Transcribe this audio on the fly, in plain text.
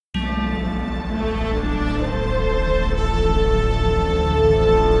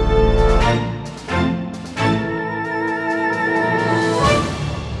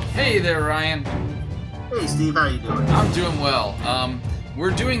Steve. How you doing? I'm doing well.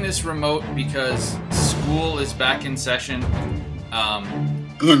 We're doing this remote because school is back in session.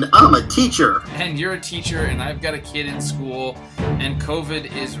 And I'm a teacher. And you're a teacher, and I've got a kid in school, and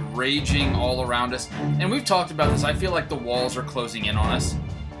COVID is raging all around us. And we've talked about this. I feel like the walls are closing in on us.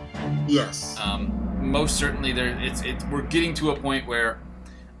 Yes. Most certainly, we're getting to a point where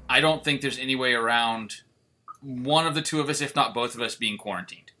I don't think there's any way around one of the two of us, if not both of us, being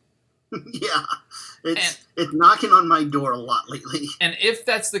quarantined. Yeah. It's knocking on my door a lot lately. And if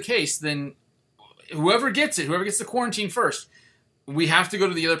that's the case, then whoever gets the quarantine first, we have to go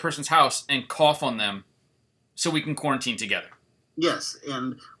to the other person's house and cough on them so we can quarantine together. Yes,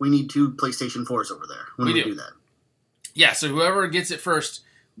 and we need 2 PlayStation 4s over there when we do that. Yeah, so whoever gets it first,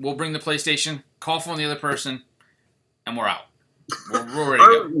 we'll bring the PlayStation, cough on the other person, and we're out. We're ready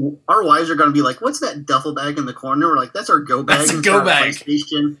to go. Our wives are going to be like, what's that duffel bag in the corner? We're like, that's our go bag. That's a go bag.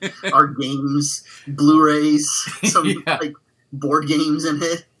 PlayStation, our games, Blu-rays, some like board games in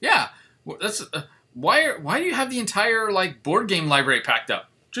it. Yeah, that's why do you have the entire board game library packed up?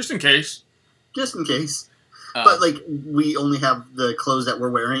 Just in case. Just in case. But we only have the clothes that we're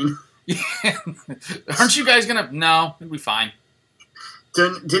wearing. Aren't you guys gonna? No, it'll be fine.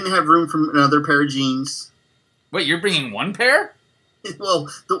 Didn't have room for another pair of jeans. Wait, you're bringing one pair? Well,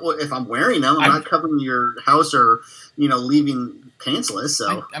 if I'm wearing them, I'm not covering your house or, leaving pantsless.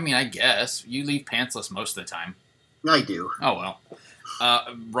 So I guess. You leave pantsless most of the time. I do. Oh, well.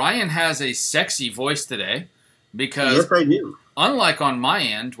 Ryan has a sexy voice today because... Yes, I do. Unlike on my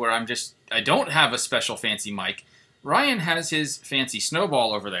end, where I don't have a special fancy mic, Ryan has his fancy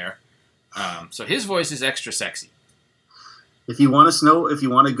snowball over there. So his voice is extra sexy. If you want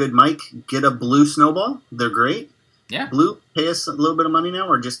a good mic, get a blue snowball. They're great. Yeah. Blue, pay us a little bit of money now,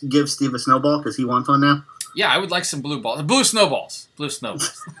 or just give Steve a snowball because he wants one now. Yeah, I would like some blue balls. Blue snowballs. Blue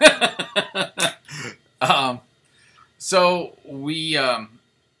snowballs. So we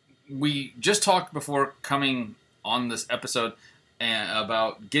just talked before coming on this episode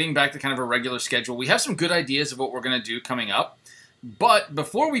about getting back to kind of a regular schedule. We have some good ideas of what we're going to do coming up. But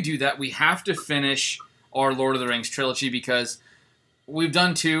before we do that, we have to finish our Lord of the Rings trilogy because we've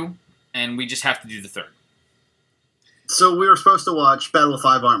done 2 and we just have to do the 3rd. So we were supposed to watch Battle of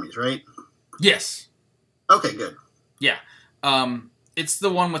Five Armies, right? Yes. Okay, good. Yeah. It's the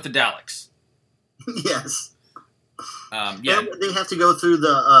one with the Daleks. Yes. Yeah. And they have to go through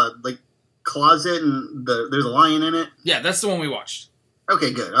the closet and there's a lion in it. Yeah, that's the one we watched.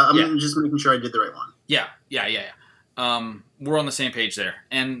 Okay, good. I'm just making sure I did the right one. Yeah. We're on the same page there.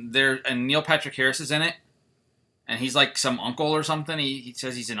 And Neil Patrick Harris is in it. And he's like some uncle or something. He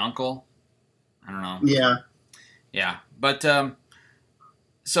says he's an uncle. I don't know. Yeah. Yeah. But,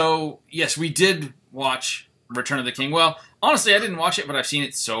 so, yes, we did watch Return of the King. Well, honestly, I didn't watch it, but I've seen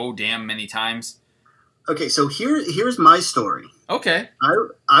it so damn many times. Okay, so here's my story. Okay.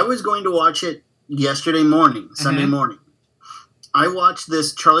 I was going to watch it yesterday morning, Sunday morning. I watched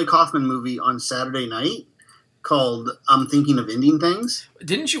this Charlie Kaufman movie on Saturday night called I'm Thinking of Ending Things.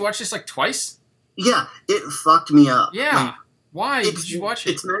 Didn't you watch this twice? Yeah, it fucked me up. Yeah. Why did you watch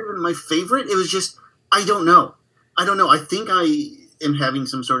it? It's not even my favorite. It was just, I don't know. I think I am having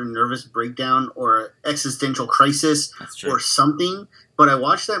some sort of nervous breakdown or existential crisis or something. But I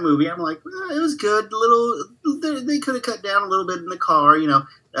watched that movie. I'm like, it was good. They could have cut down a little bit in the car.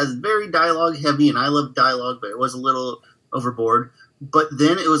 That's very dialogue heavy, and I love dialogue, but it was a little overboard. But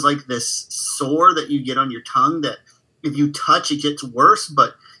then it was like this sore that you get on your tongue that if you touch, it gets worse,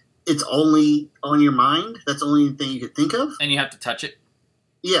 but it's only on your mind. That's the only thing you could think of. And you have to touch it?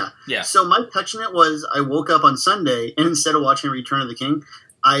 Yeah. Yeah. So my touching it was I woke up on Sunday, and instead of watching Return of the King,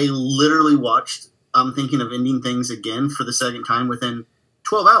 I literally watched I'm Thinking of Ending Things again for the second time within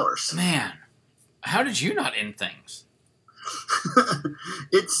 12 hours. Man, how did you not end things?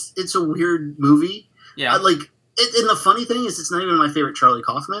 It's a weird movie. Yeah. And the funny thing is it's not even my favorite Charlie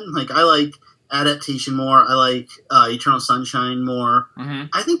Kaufman. I like Adaptation more. I like Eternal Sunshine more. Mm-hmm.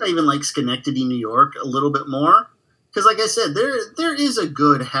 I think I even like Schenectady, New York a little bit more. Because like I said, there is a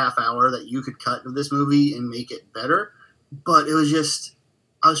good half hour that you could cut of this movie and make it better. But it was just,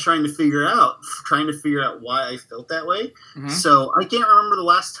 I was trying to figure out why I felt that way. Mm-hmm. So I can't remember the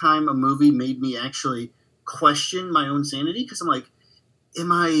last time a movie made me actually question my own sanity. Because I'm like,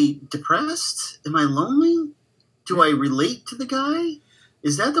 am I depressed? Am I lonely? Do I relate to the guy?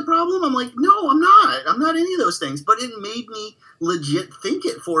 Is that the problem? I'm like, no, I'm not. I'm not any of those things. But it made me legit think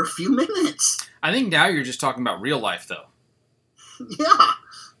it for a few minutes. I think now you're just talking about real life, though. Yeah.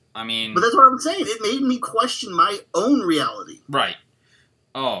 I mean... But that's what I'm saying. It made me question my own reality. Right.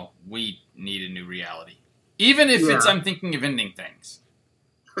 Oh, we need a new reality. Even if it's I'm thinking of ending things.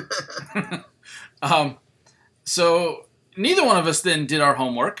 So neither one of us then did our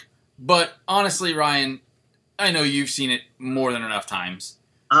homework, but honestly, Ryan, I know you've seen it more than enough times.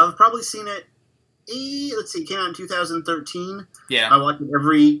 I've probably seen it, let's see, it came out in 2013. Yeah. I watch it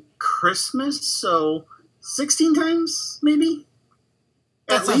every Christmas, so 16 times, maybe?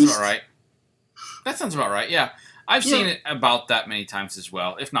 That sounds about right. That sounds about right, yeah. I've seen it about that many times as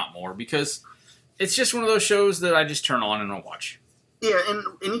well, if not more, because it's just one of those shows that I just turn on and I'll watch. Yeah, and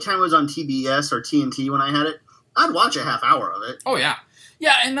anytime it was on TBS or TNT when I had it, I'd watch a half hour of it. Oh, yeah.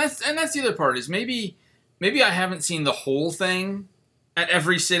 Yeah, and that's the other part is maybe I haven't seen the whole thing at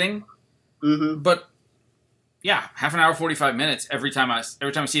every sitting, but yeah, half an hour, 45 minutes every time I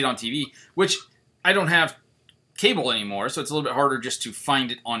see it on TV, which I don't have cable anymore, so it's a little bit harder just to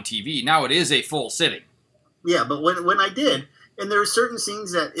find it on TV. Now it is a full sitting. Yeah, but when I did, and there were certain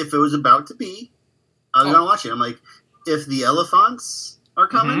scenes that if it was about to be, I was going to watch it. I'm like, if the elephants are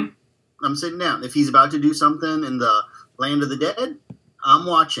coming, I'm sitting down. If he's about to do something in the land of the dead, I'm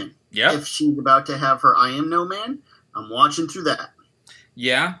watching. Yeah. If she's about to have her I am no man, I'm watching through that.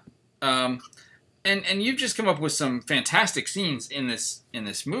 Yeah. And you've just come up with some fantastic scenes in this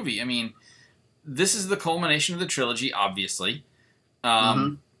movie. I mean, this is the culmination of the trilogy, obviously.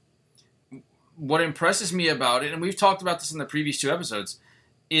 What impresses me about it, and we've talked about this in the previous 2 episodes,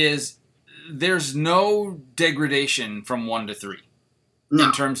 is there's no degradation from 1 to 3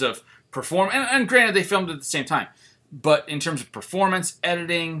 in terms of and granted, they filmed at the same time, but in terms of performance,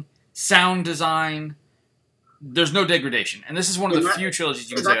 editing, sound design, there's no degradation. And this is one of the few trilogies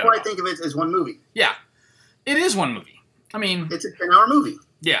you can say that about. That's why I think of it as one movie. Yeah. It is one movie. I mean... It's a 10-hour movie.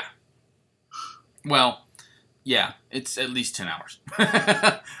 Yeah. Well, yeah, it's at least 10 hours.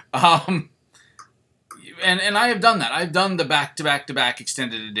 And I have done that. I've done the back-to-back-to-back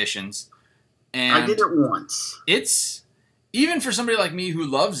extended editions. And I did it once. It's, even for somebody like me who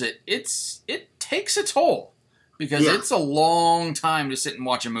loves it, it takes a toll. Because it's a long time to sit and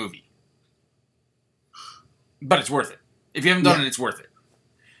watch a movie. But it's worth it. If you haven't done it, it's worth it.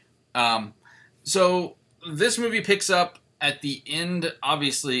 So this movie picks up at the end,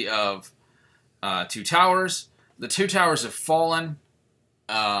 obviously, of 2 Towers. The 2 towers have fallen.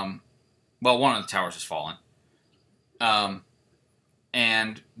 Well, one of the towers has fallen.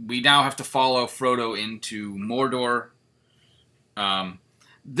 And we now have to follow Frodo into Mordor.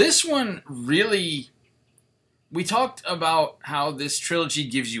 This one really... We talked about how this trilogy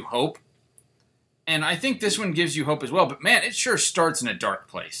gives you hope. And I think this one gives you hope as well. But man, it sure starts in a dark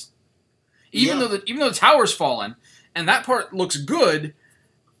place. Even though the tower's fallen, and that part looks good,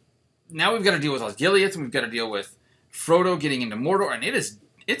 now we've got to deal with Osgiliath, and we've got to deal with Frodo getting into Mordor, and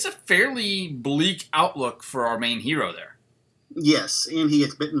it's a fairly bleak outlook for our main hero there. Yes, and he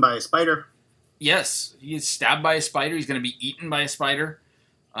gets bitten by a spider. Yes, he gets stabbed by a spider. He's going to be eaten by a spider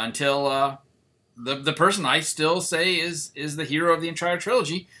until the person I still say is the hero of the entire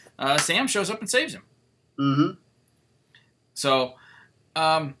trilogy, Sam, shows up and saves him. Mm-hmm. So,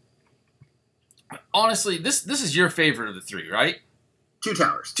 honestly, this is your favorite of the 3, right? 2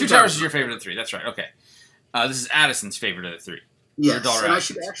 Towers. 2 Towers is your favorite of the 3. That's right. Okay. This is Addison's favorite of the 3. Yes, and Addison's. I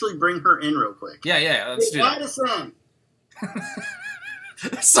should actually bring her in real quick. Yeah. Let's do that. Addison!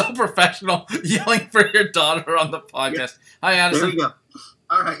 So professional, yelling for your daughter on the podcast. Yep. Hi, Addison. There we go.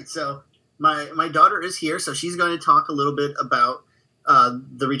 All right, so my daughter is here, so she's going to talk a little bit about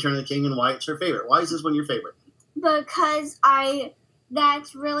The Return of the King and why it's her favorite. Why is this one your favorite? Because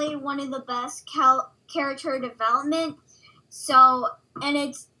that's really one of the best character development. So, and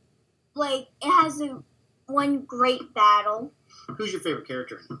it's like, it has one great battle. Who's your favorite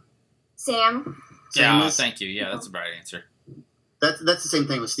character? Sam. Yeah, thank you. Yeah, that's the right answer. That's the same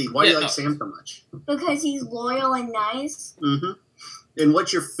thing with Steve. Why do you like Sam so much? Because he's loyal and nice. Mm-hmm. And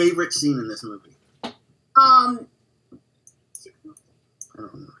what's your favorite scene in this movie? I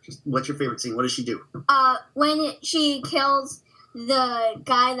don't know. Just what's your favorite scene? What does she do? When she kills the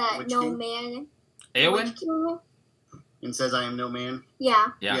guy that Witch no King? man... Eowyn? And says, I am no man? Yeah.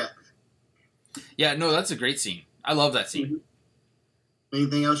 Yeah, no, that's a great scene. I love that scene. Mm-hmm.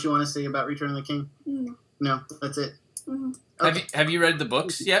 Anything else you want to say about Return of the King? No, that's it. Mm-hmm. Okay. Have you read the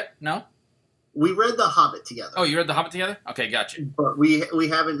books yet? No? We read The Hobbit together. Oh, you read The Hobbit together? Okay, gotcha. But we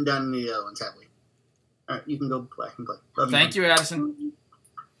haven't done the other ones, have we? All right, you can go play. Thank you, Addison.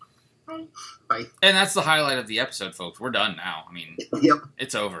 Bye. And that's the highlight of the episode, folks. We're done now. I mean,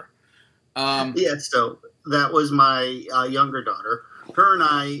 It's over. So that was my younger daughter. Her and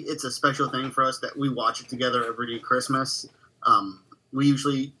I, it's a special thing for us that we watch it together every Christmas. We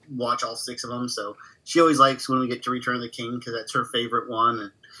usually watch all 6 of them, so she always likes when we get to Return of the King because that's her favorite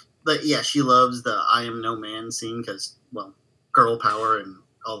one. But yeah, she loves the I am no man scene because, well, girl power and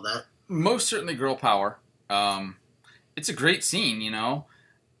all that. Most certainly girl power. It's a great scene,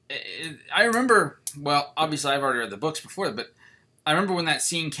 I remember, well, obviously I've already read the books before, but I remember when that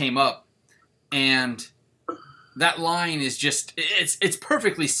scene came up, and that line is just, it's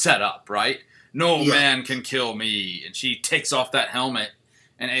perfectly set up, right? No man can kill me. And she takes off that helmet,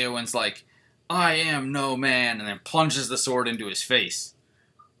 and Eowyn's like, I am no man, and then plunges the sword into his face.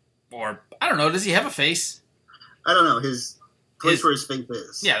 Or, I don't know, does he have a face? I don't know, his place where his face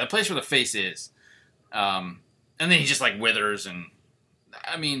is. Yeah, the place where the face is. And then he just, withers, and,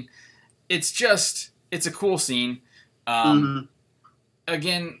 I mean, it's a cool scene.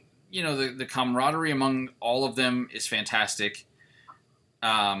 Again, the camaraderie among all of them is fantastic.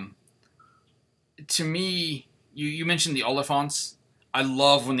 To me, you mentioned the Oliphants. I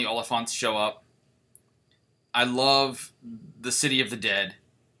love when the Oliphants show up. I love the City of the Dead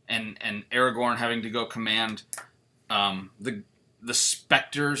and Aragorn having to go command the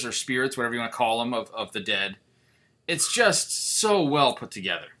specters or spirits, whatever you want to call them, of the dead. It's just so well put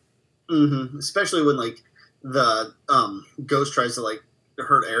together. Mm-hmm. Especially when the ghost tries to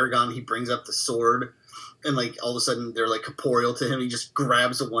hurt Aragorn, he brings up the sword, and all of a sudden they're corporeal to him. He just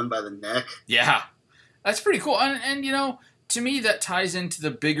grabs the one by the neck. Yeah, that's pretty cool. And to me that ties into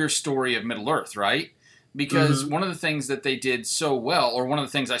the bigger story of Middle Earth, right? Because one of the things that they did so well, or one of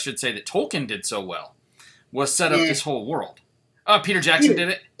the things I should say that Tolkien did so well, was set up this whole world. Peter Jackson did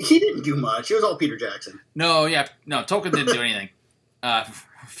it? He didn't do much. It was all Peter Jackson. No, Tolkien didn't do anything.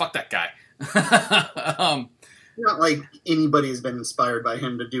 Fuck that guy. Not like anybody has been inspired by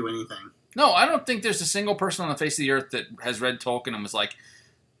him to do anything. No, I don't think there's a single person on the face of the earth that has read Tolkien and was like,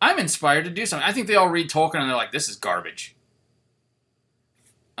 I'm inspired to do something. I think they all read Tolkien and they're like, this is garbage.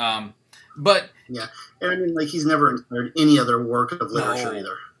 But... Yeah, and I mean, he's never inspired any other work of literature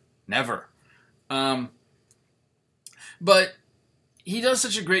either. Never. But he does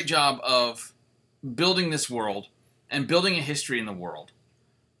such a great job of building this world and building a history in the world.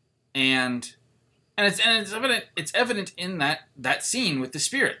 And it's evident in that scene with the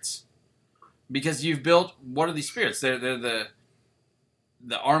spirits. Because you've built, what are these spirits? They're the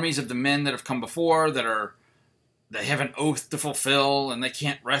armies of the men that have come before they have an oath to fulfill, and they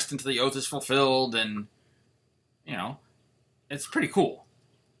can't rest until the oath is fulfilled, and, it's pretty cool.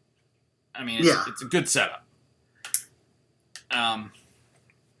 I mean, it's a good setup.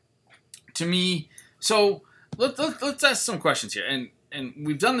 To me, so let's ask some questions here, and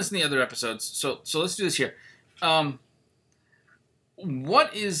we've done this in the other episodes, so let's do this here.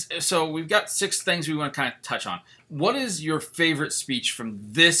 So we've got 6 things we want to kind of touch on. What is your favorite speech from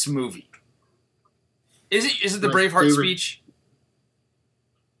this movie? Is it the Braveheart speech?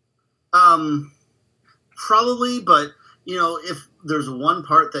 Probably, but if there's one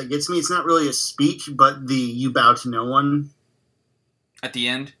part that gets me, it's not really a speech, but the "You Bow to No One" at the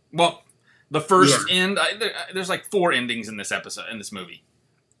end. Well, the first end. There's 4 endings in this movie.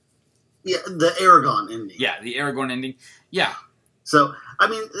 Yeah, the Aragorn ending. Yeah, the Aragorn ending. Yeah. So I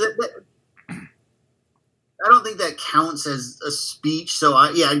mean, I don't think that counts as a speech. So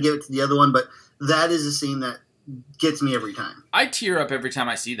I'd give it to the other one, but. That is a scene that gets me every time. I tear up every time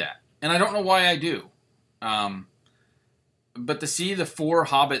I see that. And I don't know why I do. But to see the 4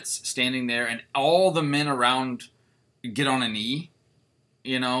 hobbits standing there and all the men around get on a knee,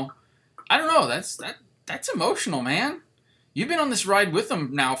 I don't know. That's emotional, man. You've been on this ride with them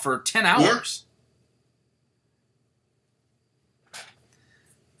now for 10 hours. Yeah.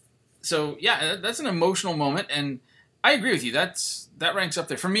 So, that's an emotional moment. And I agree with you. That ranks up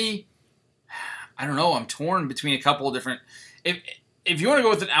there. For me... I don't know. I'm torn between a couple of different... If you want to go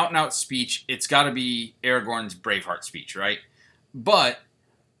with an out-and-out speech, it's got to be Aragorn's Braveheart speech, right? But...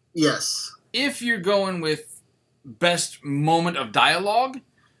 Yes. If you're going with best moment of dialogue,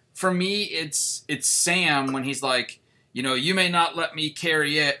 for me, it's Sam when he's like, you may not let me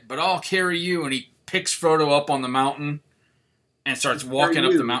carry it, but I'll carry you. And he picks Frodo up on the mountain and starts walking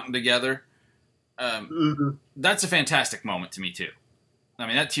up the mountain together. That's a fantastic moment to me, too. I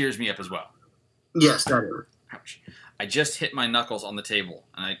mean, that tears me up as well. Yes, that is. Ouch. I just hit my knuckles on the table,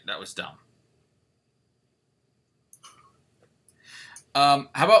 and that was dumb. How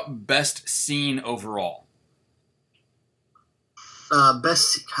about best scene overall? God,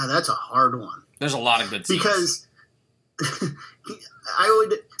 that's a hard one. There's a lot of good scenes. Because that's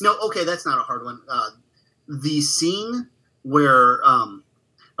not a hard one. The scene where, I'm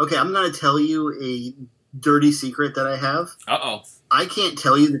going to tell you a dirty secret that I have. Uh-oh. I can't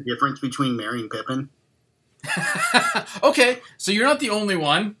tell you the difference between Merry and Pippin. Okay, so you're not the only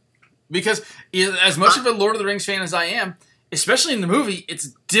one. Because as much of a Lord of the Rings fan as I am, especially in the movie,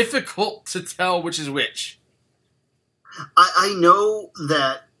 it's difficult to tell which is which. I know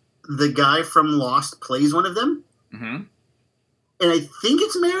that the guy from Lost plays one of them. Mm-hmm. And I think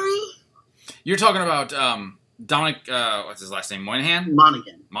it's Mary. You're talking about Dominic, what's his last name? Moynihan?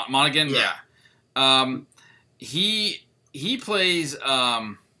 Monaghan. Monaghan, yeah. He plays...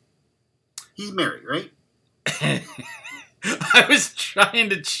 He's Mary, right? I was trying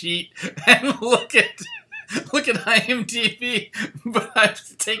to cheat and look at IMDb, but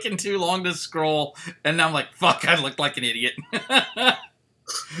I've taken too long to scroll, and now I'm like, fuck, I look like an idiot.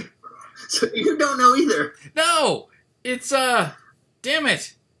 So you don't know either. No! It's, damn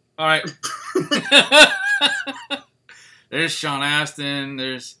it. All right. There's Sean Astin.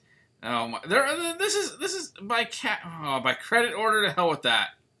 There's, oh my, this is by credit order. To hell with that.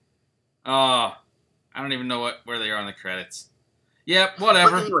 Oh, I don't even know where they are on the credits. Yep,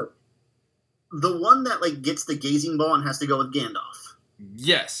 whatever. But anyway, the one that like gets the gazing ball and has to go with Gandalf.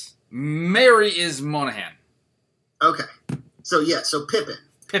 Yes, Mary is Monahan. Okay, so Pippin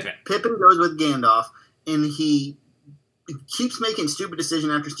goes with Gandalf, and he keeps making stupid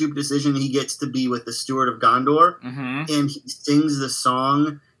decision after stupid decision. He gets to be with the Steward of Gondor, mm-hmm. and he sings the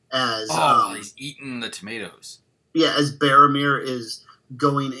song as he's eating the tomatoes. Yeah, as Boromir is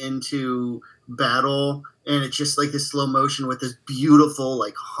going into battle, and it's just like this slow motion with this beautiful,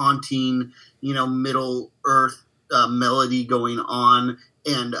 like haunting, Middle Earth melody going on.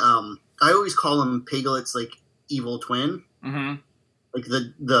 And I always call him Piglet's like evil twin, mm-hmm. like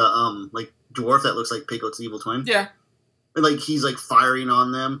the like dwarf that looks like Piglet's evil twin. Yeah, and like he's like firing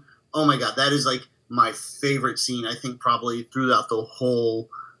on them. Oh my god, that is like my favorite scene. I think probably throughout the whole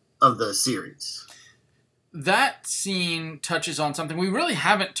of the series. That scene touches on something we really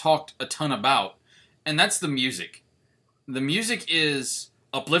haven't talked a ton about, and that's the music. The music is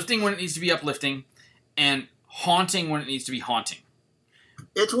uplifting when it needs to be uplifting, and haunting when it needs to be haunting.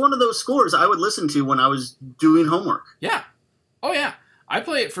 It's one of those scores I would listen to when I was doing homework. Yeah. Oh, yeah. I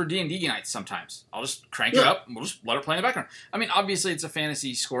play it for D&D nights sometimes. I'll just crank it up, and we'll just let it play in the background. I mean, obviously it's a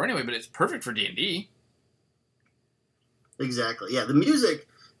fantasy score anyway, but it's perfect for D&D. Exactly. Yeah, the music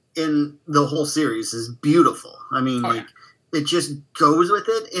in the whole series is beautiful. I mean, it just goes with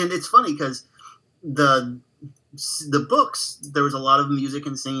it, and it's funny because the books, there was a lot of music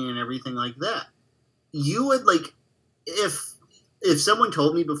and singing and everything like that. You would like, if someone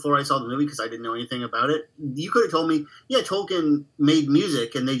told me before I saw the movie, because I didn't know anything about it, you could have told me, yeah, Tolkien made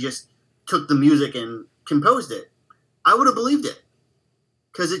music and they just took the music and composed it. I would have believed it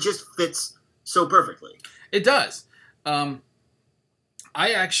because it just fits so perfectly. It does.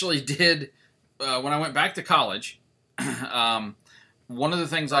 I actually did, when I went back to college, one of the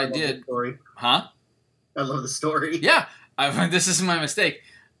things I did... Story. Huh? I love the story. Yeah. This is my mistake.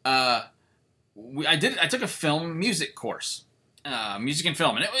 I took a film music course, music and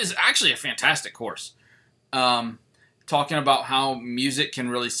film, and it was actually a fantastic course. Talking about how music can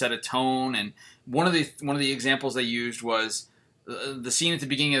really set a tone, and one of the examples they used was the scene at the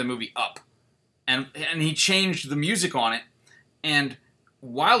beginning of the movie Up, and he changed the music on it, and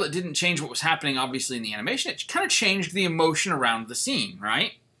while it didn't change what was happening, obviously, in the animation, it kind of changed the emotion around the scene,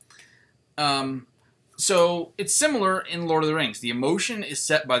 right? So it's similar in Lord of the Rings. The emotion is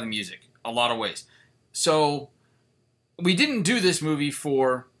set by the music, a lot of ways. So we didn't do this movie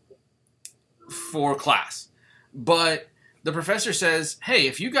for class, but the professor says, hey,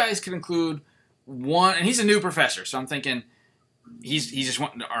 if you guys could include one, and he's a new professor, so I'm thinking he's just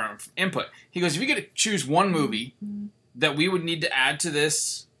wanting our input. He goes, if you could choose one movie that we would need to add to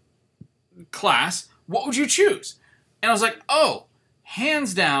this class, what would you choose? And I was like, oh,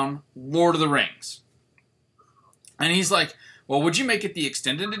 hands down, Lord of the Rings. And he's like, well, would you make it the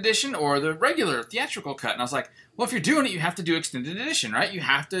extended edition or the regular theatrical cut? And I was like, well, if you're doing it, you have to do extended edition, right? You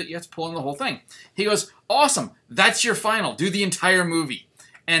have to pull in the whole thing. He goes, awesome, that's your final. Do the entire movie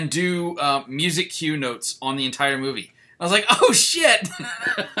and do music cue notes on the entire movie. I was like, oh, shit.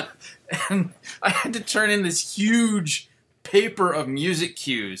 And I had to turn in this huge paper of music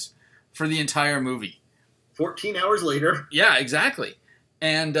cues for the entire movie. 14 hours later. Yeah, exactly.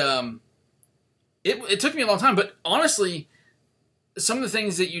 And it took me a long time, but honestly, some of the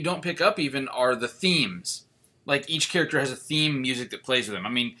things that you don't pick up even are the themes. Like, each character has a theme music that plays with them. I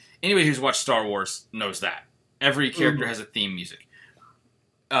mean, anybody who's watched Star Wars knows that. Every character has a theme music.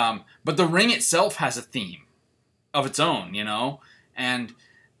 But the ring itself has a theme of its own, and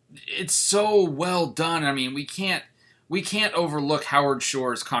it's so well done. I mean, we can't overlook Howard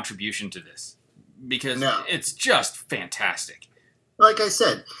Shore's contribution to this because it's just fantastic. Like I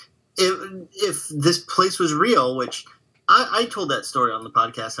said, if this place was real, which I told that story on the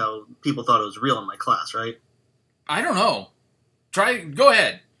podcast, how people thought it was real in my class, right? I don't know. Go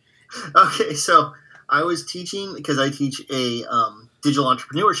ahead. Okay, so I was teaching, because I teach a digital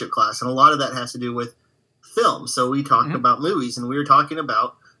entrepreneurship class, and a lot of that has to do with film. So we talked about movies, and we were talking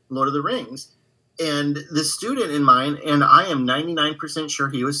about Lord of the Rings. And the student in mine, and I am 99% sure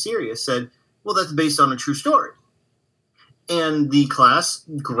he was serious, said, well, that's based on a true story. And the class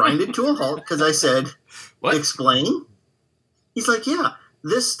grinded to a halt because I said, what? Explain? He's like, yeah,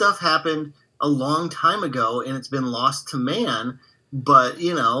 this stuff happened a long time ago, and it's been lost to man. But,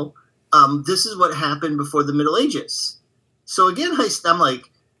 this is what happened before the Middle Ages. So again, I'm like,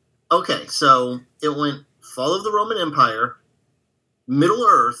 okay, so it went fall of the Roman Empire, Middle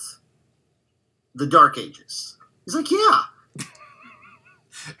Earth, the Dark Ages. He's like, yeah.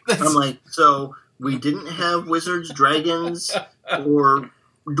 I'm like, so we didn't have wizards, dragons, or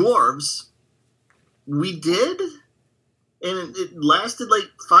dwarves. We did? And it lasted like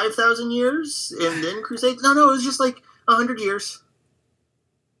 5,000 years? And then Crusades? No, it was just like 100 years.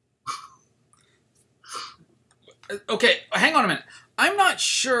 Okay, hang on a minute. I'm not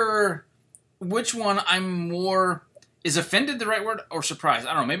sure which one I'm more... Is offended the right word? Or surprised?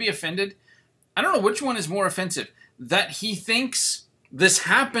 I don't know. Maybe offended? I don't know which one is more offensive. That he thinks this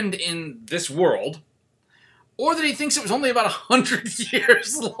happened in this world, or that he thinks it was only about 100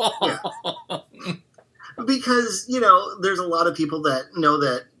 years long. Yeah. Because, there's a lot of people that know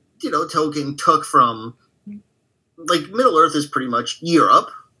that, Tolkien took from, like, Middle Earth is pretty much Europe.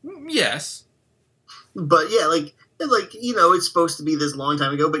 Yes. But, yeah, like it's supposed to be this long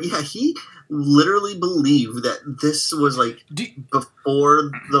time ago. But, yeah, he literally believed that this was, like, before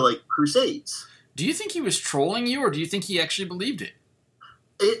the, like, Crusades. Do you think he was trolling you, or do you think he actually believed it?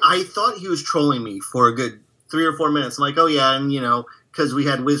 I thought he was trolling me for a good 3 or 4 minutes. I'm like, oh, yeah, and, because we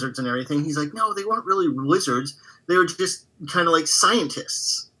had wizards and everything. He's like, no, they weren't really wizards. They were just kind of like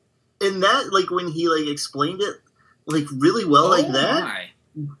scientists. And that, like, when he, like, explained it, like, really well like that,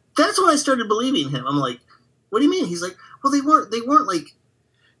 that's when I started believing him. I'm like, what do you mean? He's like, well, they weren't like,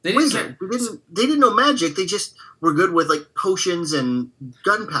 wizards. They didn't know magic. They just were good with, like, potions and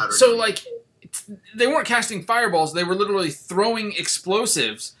gunpowder. So, like, they weren't casting fireballs. They were literally throwing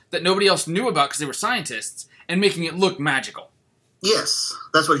explosives that nobody else knew about because they were scientists and making it look magical. Yes,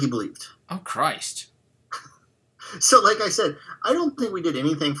 that's what he believed. Oh, Christ. So, like I said, I don't think we did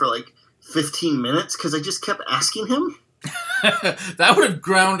anything for, like, 15 minutes because I just kept asking him. That would have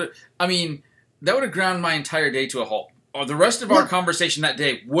ground my entire day to a halt. Or the rest of our conversation that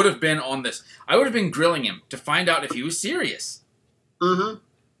day would have been on this. I would have been grilling him to find out if he was serious. Mm-hmm.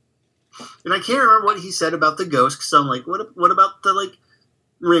 And I can't remember what he said about the ghost, so I'm like, what about the, like,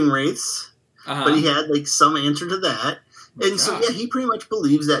 ring wraiths? Uh-huh. But he had, like, some answer to that. And so, yeah, he pretty much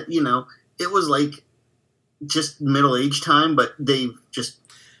believes that, it was, like, just Middle Age time, but they've just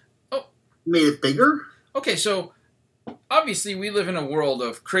made it bigger. Okay, so, obviously we live in a world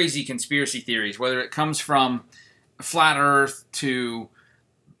of crazy conspiracy theories, whether it comes from flat Earth to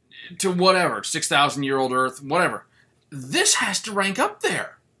whatever, 6,000-year-old Earth, whatever. This has to rank up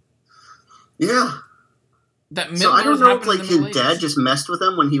there. Yeah. So I don't know if, like, his dad just messed with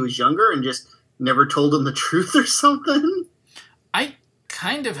him when he was younger and just never told him the truth or something. I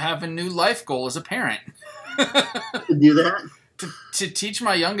kind of have a new life goal as a parent. To do that? To teach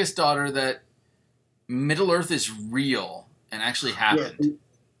my youngest daughter that Middle Earth is real and actually happened. Yeah.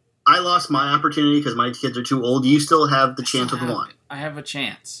 I lost my opportunity because my kids are too old. You still have the chance with one. I have a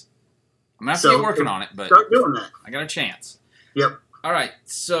chance. I'm going to have to get working on it, but start doing that. I got a chance. Yep. All right,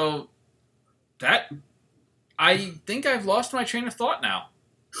 so I think I've lost my train of thought now.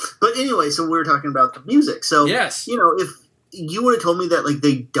 But anyway, so we were talking about the music. So, yes. If you would have told me that, like,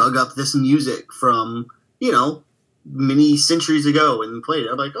 they dug up this music from, many centuries ago and played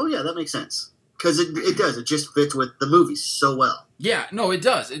it, I'm like, oh, yeah, that makes sense. Because it does. It just fits with the movie so well. Yeah, no, it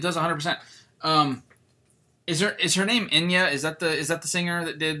does. It does 100%. Is her name Enya? Is that the singer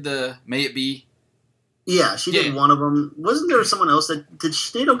that did the May It Be? Yeah, she did one of them. Wasn't there someone else that did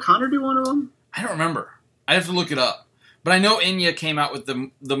Sinead O'Connor do one of them? I don't remember. I have to look it up. But I know Enya came out with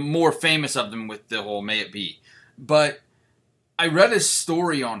the more famous of them with the whole May It Be. But I read a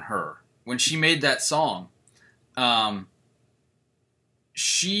story on her when she made that song.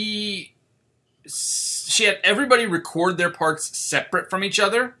 She had everybody record their parts separate from each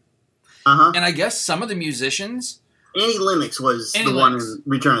other. Uh-huh. And I guess some of the musicians... Annie Lennox was one in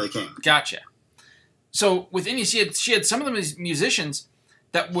Return of the King. Gotcha. So with Annie, she had some of the musicians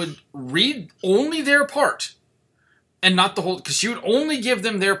that would read only their part and not the whole... Because she would only give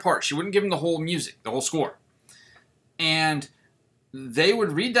them their part. She wouldn't give them the whole music, the whole score. And they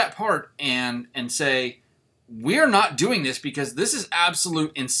would read that part and say, we're not doing this because this is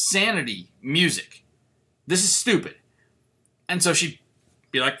absolute insanity music. This is stupid. And so she'd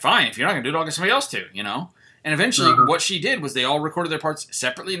be like, fine, if you're not going to do it, I'll get somebody else to, And eventually, what she did was they all recorded their parts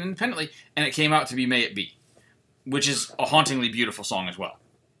separately and independently, and it came out to be May It Be, which is a hauntingly beautiful song as well.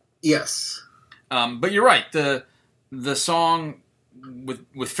 Yes. But you're right. The song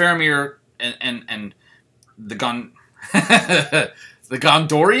with Faramir and the the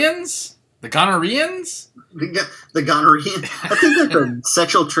Gondorians? The Gonorrheans? The gonorrhea. I think that's a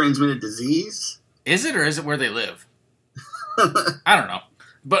sexual transmitted disease. Is it, or is it where they live? I don't know.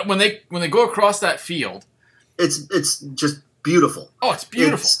 But when they go across that field, it's just beautiful. Oh, it's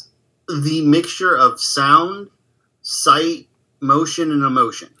beautiful. It's the mixture of sound, sight, motion, and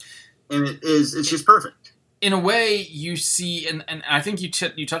emotion, and it's just perfect. In a way, you see, and I think you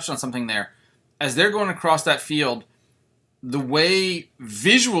touched on something there. As they're going across that field, the way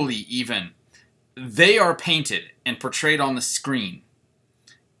visually even they are painted and portrayed on the screen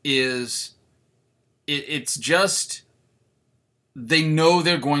is it's just they know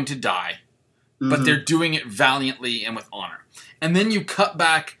they're going to die, but they're doing it valiantly and with honor. And then you cut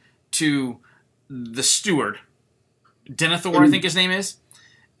back to the steward, Denethor, I think his name is,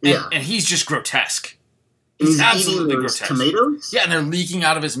 and he's just grotesque. He's absolutely grotesque. Tomatoes? Yeah, and they're leaking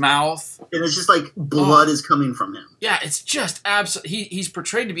out of his mouth. And it's just like blood is coming from him. Yeah, it's just absolutely... He's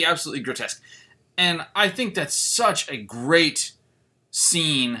portrayed to be absolutely grotesque. And I think that's such a great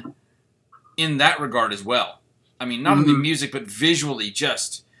scene in that regard as well. I mean, not only music, but visually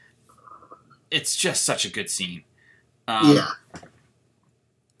just... It's just such a good scene. Yeah,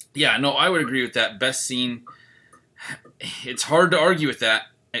 no, I would agree with that. Best scene. It's hard to argue with that.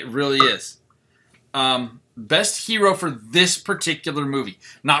 It really is. Best hero for this particular movie.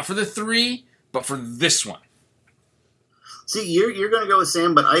 Not for the three, but for this one. See, you're going to go with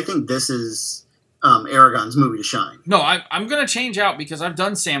Sam, but I think this is Aragorn's movie to shine. No, I'm going to change out because I've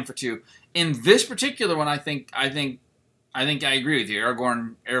done Sam for two. In this particular one, I think I agree with you.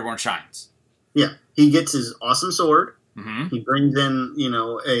 Aragorn shines. Yeah, he gets his awesome sword. Mm-hmm. He brings in,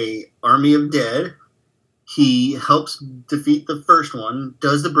 a army of dead. He helps defeat the first one,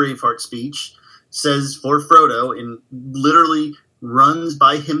 does the Braveheart speech, says for Frodo, and literally runs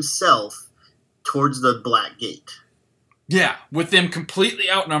by himself towards the Black Gate. Yeah, with them completely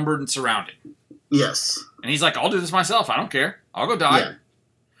outnumbered and surrounded. Yes. And he's like, I'll do this myself. I don't care. I'll go die. Yeah.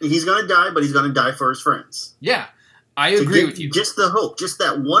 He's going to die, but he's going to die for his friends. Yeah, I agree with you. Just the hope, just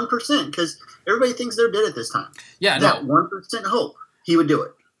that 1%, because everybody thinks they're dead at this time. Yeah, that 1% hope, he would do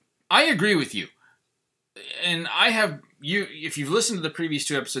it. I agree with you. And I have... if you've listened to the previous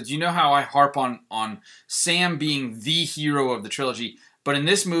two episodes, you know how I harp on Sam being the hero of the trilogy. But in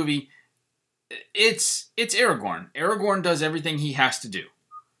this movie, it's Aragorn. Aragorn does everything he has to do.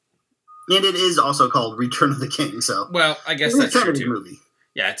 And it is also called Return of the King, so... Well, I guess that's true, too. Movie.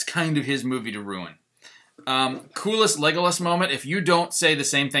 Yeah, it's kind of his movie to ruin. Coolest Legolas moment, if you don't say the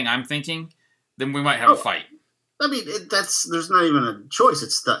same thing I'm thinking, then we might have a fight. I mean, there's not even a choice.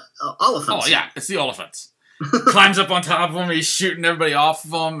 It's the Oliphants. Oh, yeah, it's the Oliphants. Climbs up on top of him, he's shooting everybody off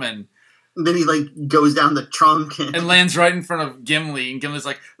of him, and then he goes down the trunk and lands right in front of Gimli, and Gimli's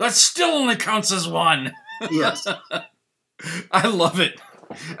like, that still only counts as one. Yes. I love it.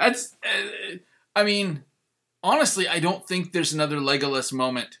 That's I mean, honestly, I don't think there's another Legolas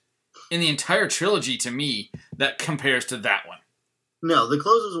moment in the entire trilogy to me that compares to that one. No, the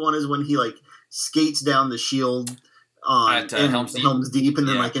closest one is when he skates down the shield on Helm's Deep and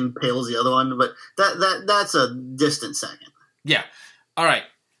then impales the other one, but that's a distant second. Yeah. All right.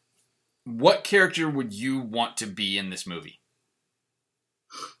 What character would you want to be in this movie?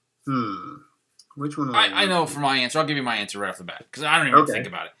 Which one? I know for my answer. I'll give you my answer right off the bat because I don't even think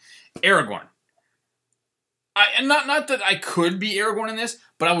about it. Aragorn. Not that I could be Aragorn in this,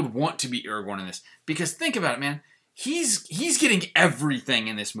 but I would want to be Aragorn in this because think about it, man. He's getting everything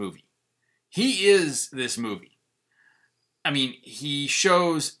in this movie. He is this movie. I mean, he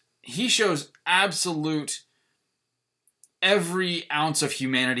shows absolute every ounce of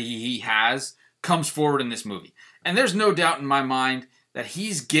humanity he has comes forward in this movie. And there's no doubt in my mind that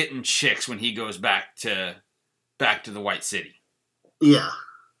he's getting chicks when he goes back to the White City. Yeah.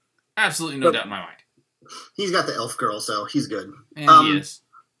 Absolutely no doubt in my mind. He's got the elf girl, so he's good. And he is.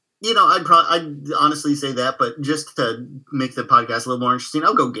 I'd honestly say that, but just to make the podcast a little more interesting,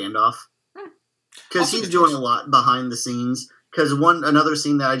 I'll go Gandalf. Because he's doing a lot behind the scenes. Because another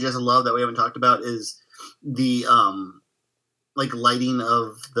scene that I just love that we haven't talked about is the lighting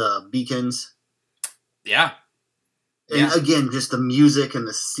of the beacons. Yeah. And again, just the music and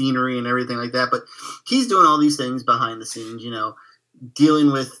the scenery and everything like that. But he's doing all these things behind the scenes,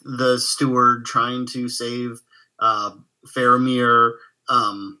 dealing with the steward, trying to save Faramir,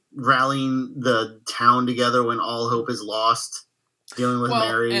 rallying the town together when all hope is lost, dealing with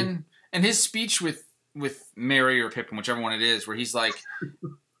Merry. And his speech with Mary or Pippin, whichever one it is, where he's like,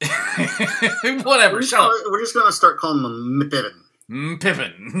 whatever, shut up. We're just gonna start calling him Mippin.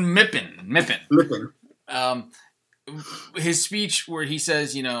 His speech where he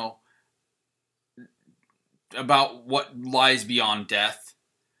says, about what lies beyond death,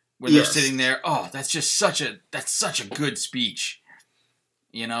 when they're sitting there. Oh, that's such a good speech.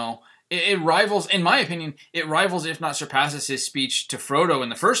 It rivals, in my opinion, if not surpasses his speech to Frodo in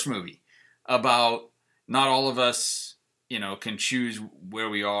the first movie about not all of us, can choose where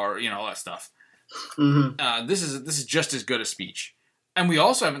we are, all that stuff. Mm-hmm. This is just as good a speech. And we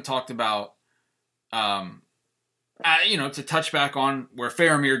also haven't talked about, to touch back on where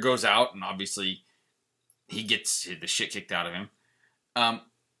Faramir goes out, and obviously he gets the shit kicked out of him.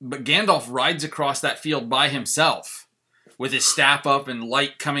 But Gandalf rides across that field by himself with his staff up and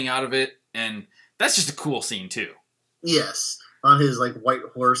light coming out of it. And that's just a cool scene too. Yes. On his white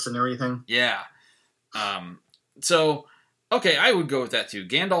horse and everything. Yeah. So, okay, I would go with that too.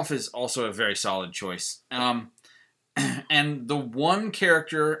 Gandalf is also a very solid choice. And the one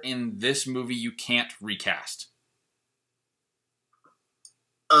character in this movie you can't recast.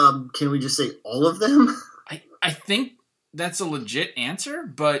 Can we just say all of them? I think that's a legit answer,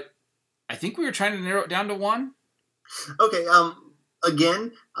 but I think we were trying to narrow it down to one. Okay,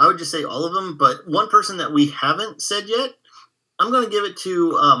 again, I would just say all of them, but one person that we haven't said yet, I'm going to give it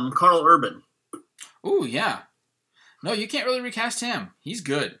to Karl Urban. Ooh, yeah. No, you can't really recast him. He's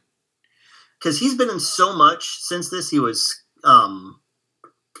good. Because he's been in so much since this. He was the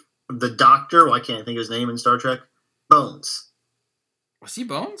Doctor. Well, I can't think of his name in Star Trek. Bones. Was he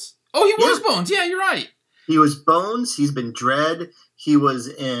Bones? Oh, he was Bones. Yeah, you're right. He was Bones. He's been Dredd. He was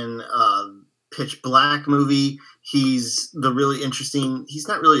in Pitch Black movie. He's the really interesting... He's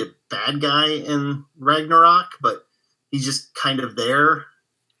not really a bad guy in Ragnarok, but he's just kind of there.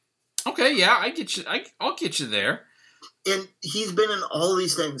 Okay, yeah, I get you. I'll get you there. And he's been in all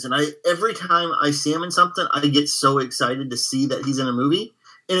these things, and every time I see him in something, I get so excited to see that he's in a movie,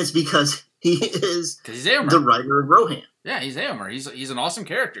 and it's because he is the writer of Rohan. Yeah, he's Éomer. He's an awesome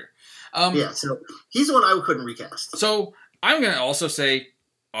character. So he's the one I couldn't recast. So I'm going to also say,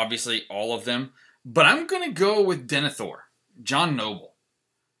 obviously, all of them, but I'm going to go with Denethor, John Noble.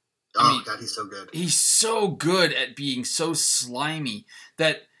 God, he's so good. He's so good at being so slimy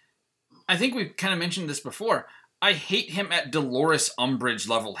that I think we've kind of mentioned this before. I hate him at Dolores Umbridge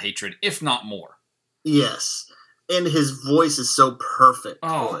level hatred, if not more. Yes. And his voice is so perfect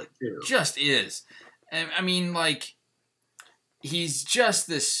for it, too. Just is. I mean, he's just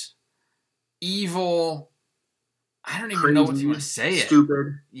this evil... I don't even know what you want to say it.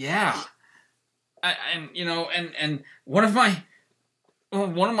 Stupid. Yeah. And one of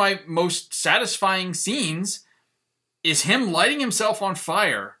my most satisfying scenes is him lighting himself on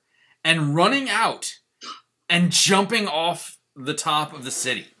fire and running out and jumping off the top of the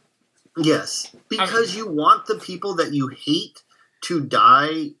city. Yes, because you want the people that you hate to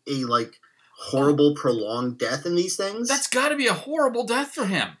die a horrible, prolonged death in these things. That's got to be a horrible death for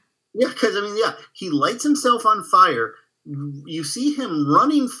him. Yeah, because he lights himself on fire. You see him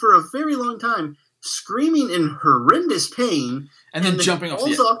running for a very long time, screaming in horrendous pain, and then jumping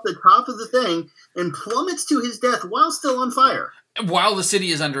falls off the top of the thing and plummets to his death while still on fire, while the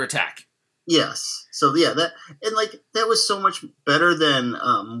city is under attack. Yes. So that was so much better than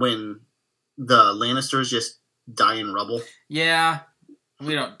when the Lannisters just die in rubble. Yeah,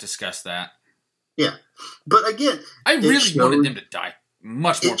 we don't discuss that. Yeah, but again, I really wanted them to die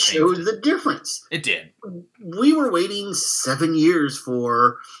much more. It shows the difference. It did. We were waiting 7 years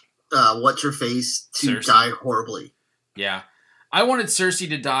for what's her face to die horribly. Yeah, I wanted Cersei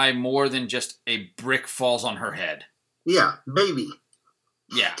to die more than just a brick falls on her head. Yeah, baby.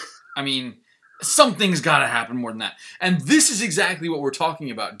 Yeah. I mean, something's got to happen more than that. And this is exactly what we're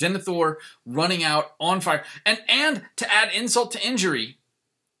talking about. Denethor running out on fire. And to add insult to injury,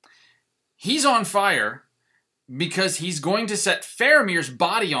 he's on fire because he's going to set Faramir's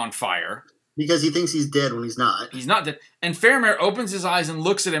body on fire. Because he thinks he's dead when he's not. He's not dead. And Faramir opens his eyes and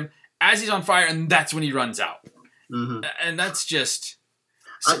looks at him as he's on fire, and that's when he runs out. Mm-hmm. And that's just...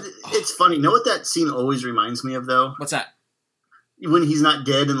 it's funny. You know what that scene always reminds me of, though? What's that? When he's not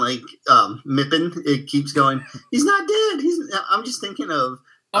dead and Mippin, it keeps going, he's not dead. I'm just thinking of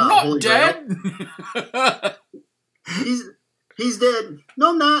I'm not Holy dead. he's dead.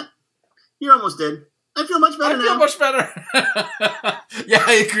 No, I'm not. You're almost dead. I feel much better now. I feel much better. Yeah,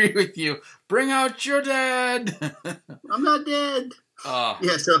 I agree with you. Bring out your dad. I'm not dead.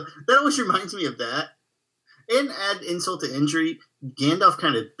 Yeah, so that always reminds me of that. And add insult to injury. Gandalf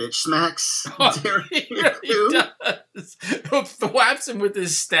kind of bitch smacks Tyrion He really does. Whaps him with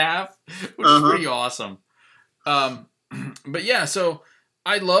his staff, which is pretty awesome. But yeah, so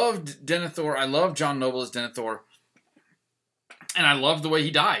I loved Denethor. I love John Noble as Denethor. And I loved the way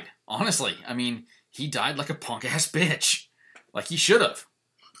he died. Honestly. I mean, he died like a punk-ass bitch. Like he should have.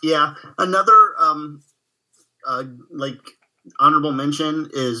 Yeah. Another, honorable mention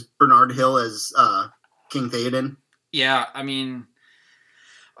is Bernard Hill as King Theoden. Yeah, I mean,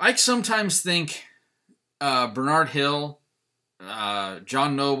 I sometimes think Bernard Hill,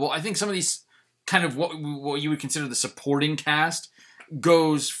 John Noble, I think some of these kind of what you would consider the supporting cast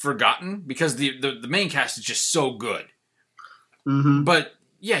goes forgotten because the main cast is just so good. Mm-hmm. But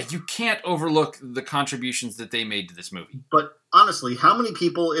yeah, you can't overlook the contributions that they made to this movie. But honestly, how many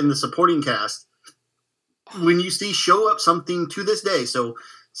people in the supporting cast, when you see show up something to this day, so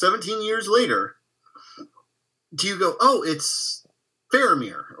 17 years later, do you go, oh, it's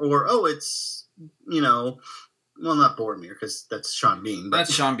Faramir, or oh, it's, well, not Boromir, because that's Sean Bean. But,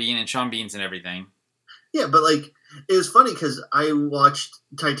 that's Sean Bean, and Sean Bean's and everything. Yeah, but it was funny because I watched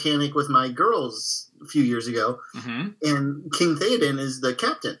Titanic with my girls a few years ago, and King Theoden is the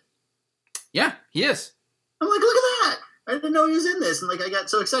captain. Yeah, he is. I'm like, look at that! I didn't know he was in this, and I got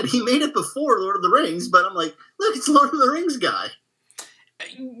so excited. He made it before Lord of the Rings, but I'm like, look, it's Lord of the Rings guy.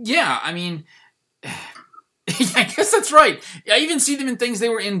 Yeah, I mean, I guess that's right. I even see them in things they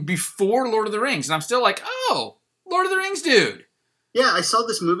were in before Lord of the Rings, and I'm still like, oh, Lord of the Rings dude. Yeah, I saw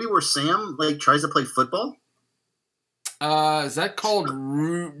this movie where Sam tries to play football. Is that called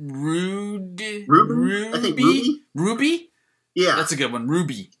Ruby? I think Ruby. Ruby? Yeah. That's a good one.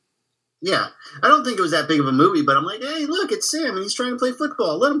 Ruby. Yeah. I don't think it was that big of a movie, but I'm like, hey, look, it's Sam, and he's trying to play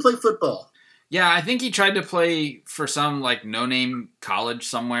football. Let him play football. Yeah, I think he tried to play for some, no-name college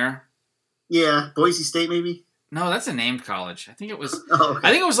somewhere. Yeah, Boise State, maybe? No, that's a named college. I think it was... Oh, okay.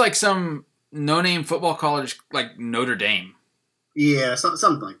 I think it was some no-name football college, like Notre Dame. Yeah,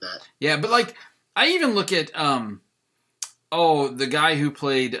 something like that. Yeah, but, I even look at... the guy who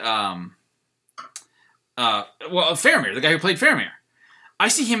played, Faramir, the guy who played Faramir. I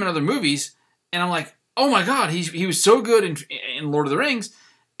see him in other movies, and I'm like, oh my god, he was so good in Lord of the Rings,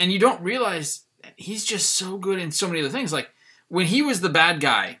 and you don't realize he's just so good in so many other things. Like, when he was the bad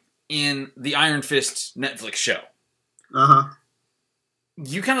guy in the Iron Fist Netflix show,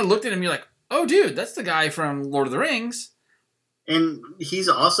 you kind of looked at him, you're like, oh dude, that's the guy from Lord of the Rings. And he's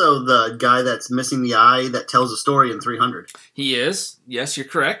also the guy that's missing the eye that tells a story in 300. He is. Yes, you're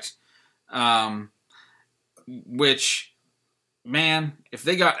correct. Which, man, if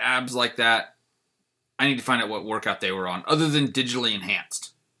they got abs like that, I need to find out what workout they were on, other than digitally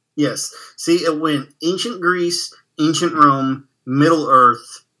enhanced. Yes. See, it went ancient Greece, ancient Rome, Middle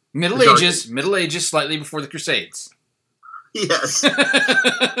Earth. Middle Ages, slightly before the Crusades. Yes.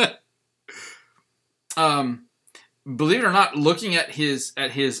 Believe it or not, looking at his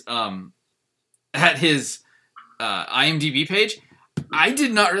IMDb page, I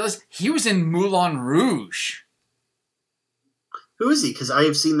did not realize he was in Moulin Rouge. Who is he? Because I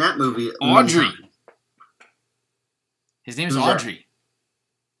have seen that movie. Audrey. His name is Audrey.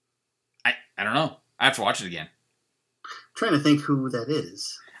 I don't know. I have to watch it again. I'm trying to think who that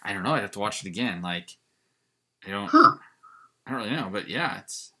is. I don't know. I'd have to watch it again. I don't really know, but yeah,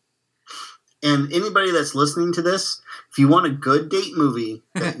 it's. And anybody that's listening to this, if you want a good date movie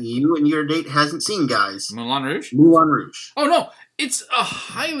that you and your date hasn't seen, guys. Moulin Rouge? Moulin Rouge. Oh, no. It's a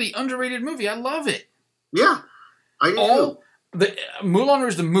highly underrated movie. I love it. Yeah. I do too. Moulin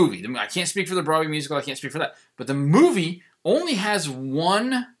Rouge, the movie. I can't speak for the Broadway musical. I can't speak for that. But the movie only has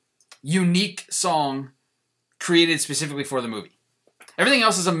one unique song created specifically for the movie. Everything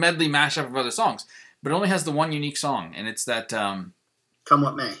else is a medley mashup of other songs. But it only has the one unique song. And it's that... Come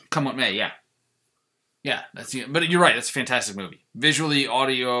What May. Come What May, yeah. Yeah, but you're right. It's a fantastic movie. Visually,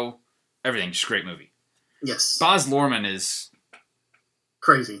 audio, everything. Just a great movie. Yes. Baz Luhrmann is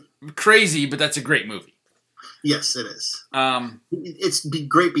crazy, but that's a great movie. Yes, it is. It's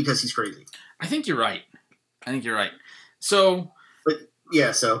great because he's crazy. I think you're right. So, but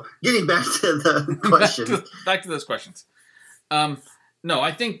yeah. So getting back to the question, back to those questions. No,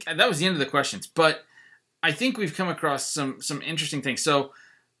 I think that was the end of the questions. But I think we've come across some interesting things. So.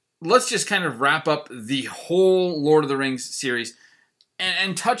 Let's just kind of wrap up the whole Lord of the Rings series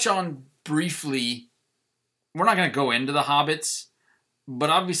and touch on briefly. We're not going to go into the Hobbits,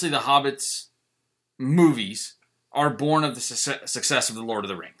 but obviously the Hobbits movies are born of the success of the Lord of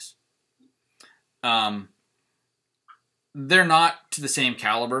the Rings. They're not to the same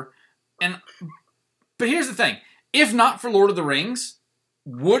caliber. But here's the thing. If not for Lord of the Rings,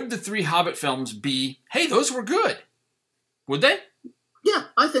 would the 3 Hobbit films be, hey, those were good? Would they? Yeah,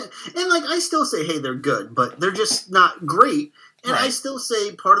 I think, and like I still say, hey, they're good, but they're just not great. And Right. I still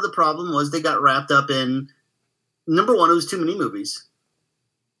say part of the problem was they got wrapped up in, number one, it was too many movies.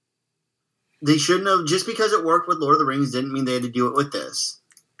 They shouldn't have, just because it worked with Lord of the Rings didn't mean they had to do it with this.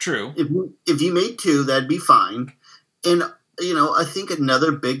 True. If you made two, that'd be fine. And, you know, I think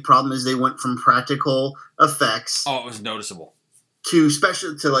another big problem is they went from practical effects Oh, it was noticeable. to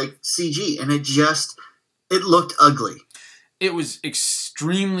like CG, and it looked ugly. It was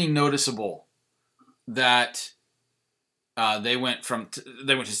extremely noticeable that they went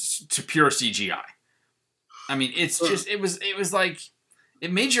to pure CGI. I mean, it's just it was like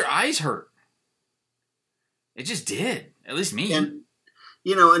it made your eyes hurt. It just did. At least me. And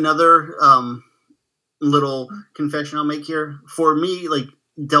you know, another little confession I'll make here. For me, like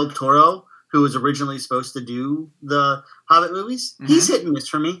Del Toro, who was originally supposed to do the Hobbit movies, he's hit and miss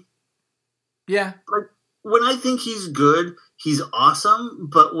for me. Yeah. Like when I think he's good, he's awesome.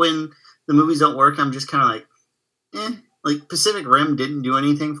 But when the movies don't work, I'm just kind of like, eh. Like Pacific Rim didn't do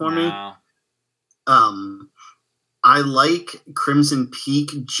anything for me. I like Crimson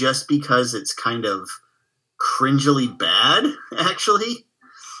Peak just because it's kind of cringily bad, actually.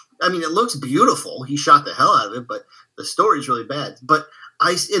 I mean, it looks beautiful. He shot the hell out of it, but the story's really bad. But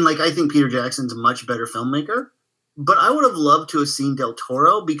I think Peter Jackson's a much better filmmaker. But I would have loved to have seen Del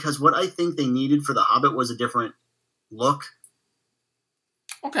Toro because what I think they needed for The Hobbit was a different look.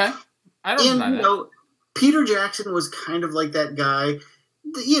 Okay. I don't know. You know, Peter Jackson was kind of like that guy.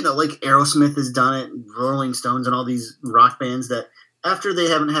 You know, like Aerosmith has done it, Rolling Stones and all these rock bands that after they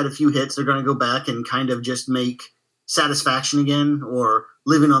haven't had a few hits, they're going to go back and kind of just make Satisfaction again or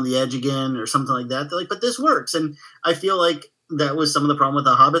Living on the Edge again or something like that. They're like, but this works. And I feel like that was some of the problem with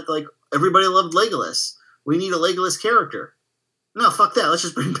The Hobbit. Like, everybody loved Legolas. We need a Legolas character. No, fuck that. Let's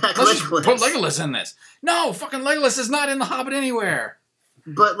just bring back Legolas. Put Legolas in this. No, fucking Legolas is not in The Hobbit anywhere.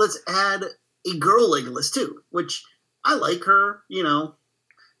 But let's add a girl Legolas too, which I like her, you know.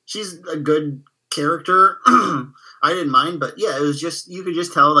 She's a good character. I didn't mind, but yeah, it was just, you could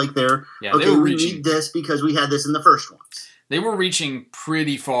just tell like they were we need this because we had this in the first ones. They were reaching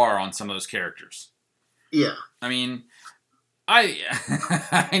pretty far on some of those characters. Yeah. I mean,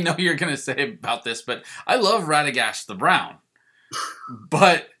 I know you're going to say about this, but I love Radagast the Brown.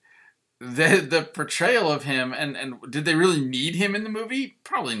 But the portrayal of him, and did they really need him in the movie?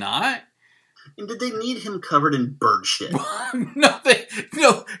 Probably not. And did they need him covered in bird shit?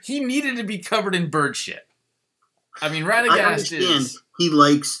 No, he needed to be covered in bird shit. I mean, Radagast I understand he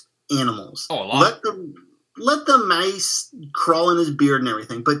likes animals. Oh, a lot. Let the mice crawl in his beard and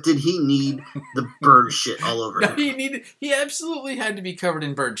everything, but did he need the bird shit all over him? He absolutely had to be covered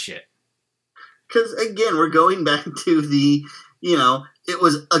in bird shit. Because, again, we're going back to the, you know, it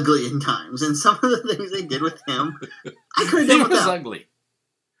was ugly in times. And some of the things they did with him, I couldn't do without. It was ugly.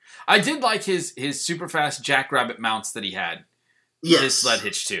 I did like his super fast jackrabbit mounts that he had. Yes. His sled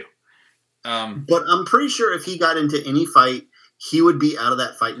hitch, too. But I'm pretty sure if he got into any fight, he would be out of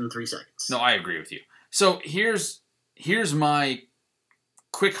that fight in 3 seconds. No, I agree with you. So here's my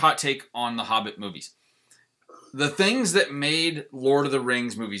quick hot take on the Hobbit movies. The things that made Lord of the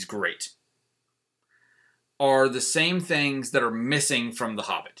Rings movies great are the same things that are missing from The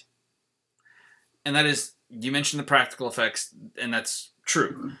Hobbit. And that is, you mentioned the practical effects, and that's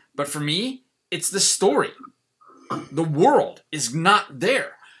true. But for me, it's the story. The world is not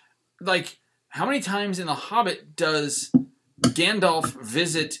there. Like, how many times in The Hobbit does Gandalf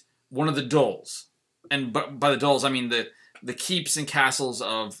visit one of the Dulls? And by the Dulls, I mean the keeps and castles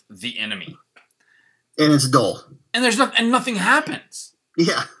of the enemy. And it's dull. And nothing happens.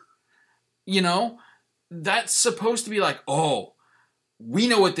 Yeah. You know, that's supposed to be like, oh, we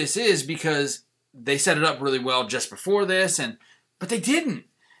know what this is because they set it up really well just before this, but they didn't.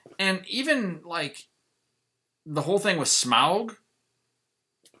 And even like the whole thing with Smaug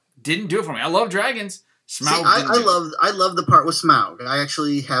didn't do it for me. I love dragons. Smaug I love the part with Smaug. I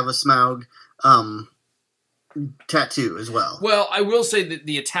actually have a Smaug tattoo as well. Well, I will say that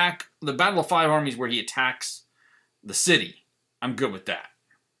the Battle of Five Armies where he attacks the city, I'm good with that.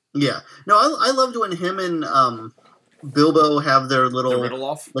 Yeah. No, I loved when him and Bilbo have their little riddle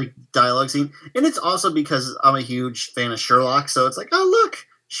off, like dialogue scene, and it's also because I'm a huge fan of Sherlock, so it's like, oh look,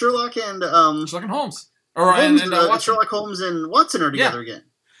 Sherlock and Holmes, Sherlock Holmes and Watson are together again.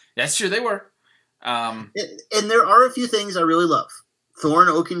 That's true, they were. And there are a few things I really love. Thorin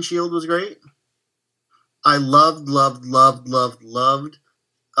Oakenshield was great. I loved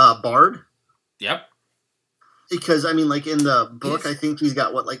Bard. Yep. Because, I mean, like, in the book, I think he's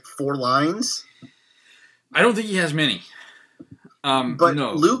got, 4 lines? I don't think he has many. But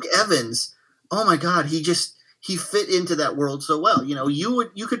no. Luke Evans, oh my god, he he fit into that world so well. You know,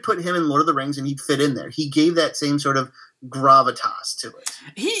 you could put him in Lord of the Rings and he'd fit in there. He gave that same sort of gravitas to it.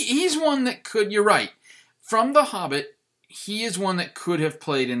 He's one that could, you're right. From The Hobbit, he is one that could have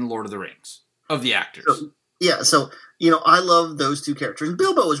played in Lord of the Rings, of the actors. So, you know, I love those two characters. And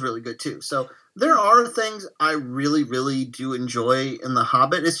Bilbo was really good too. So there are things I really, really do enjoy in The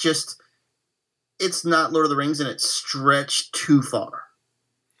Hobbit. It's just, it's not Lord of the Rings and it's stretched too far.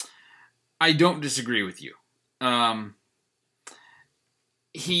 I don't disagree with you. I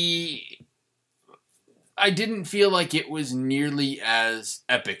didn't feel like it was nearly as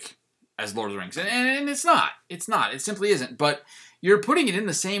epic as Lord of the Rings. And it's not. It's not. It simply isn't. But you're putting it in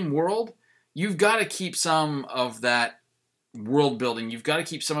the same world. You've got to keep some of that world building. You've got to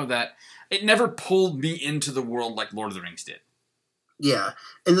keep some of that. It never pulled me into the world like Lord of the Rings did. Yeah.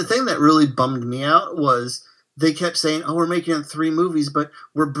 And the thing that really bummed me out was they kept saying, oh, we're making it 3 movies, but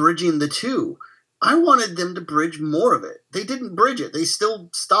we're bridging the 2. I wanted them to bridge more of it. They didn't bridge it. They still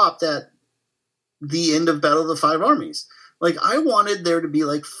stopped at the end of Battle of the Five Armies. Like, I wanted there to be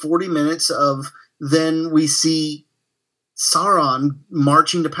like 40 minutes of then we see Sauron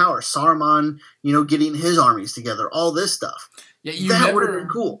marching to power. Saruman, you know, getting his armies together. All this stuff. Yeah, that would have been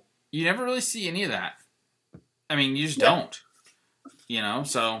cool. You never really see any of that. I mean, you just don't. You know,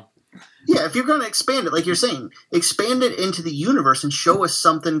 so... Yeah, if you're going to expand it, like you're saying, expand it into the universe and show us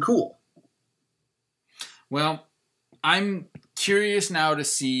something cool. Well, I'm curious now to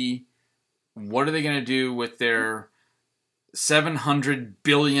see what are they going to do with their $700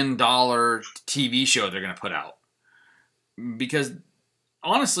 billion TV show they're going to put out. Because,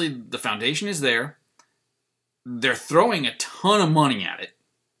 honestly, the foundation is there. They're throwing a ton of money at it.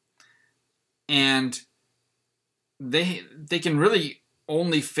 And they can really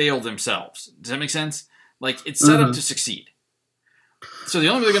only fail themselves. Does that make sense? Like, it's set up to succeed. So the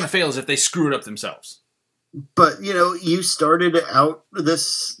only way they're going to fail is if they screw it up themselves. But, you know, you started out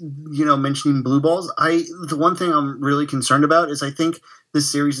this, you know, mentioning blue balls. The one thing I'm really concerned about is I think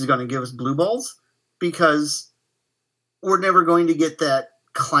this series is going to give us blue balls because we're never going to get that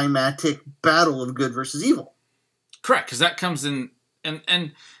climactic battle of good versus evil. Correct, because that comes in,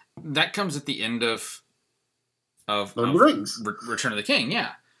 and that comes at the end of Lord of the Rings. Return of the King,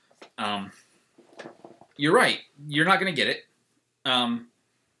 yeah. You're right. You're not going to get it.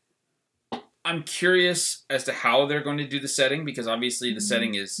 I'm curious as to how they're going to do the setting, because obviously the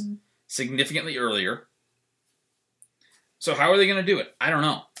setting is significantly earlier. So how are they going to do it? I don't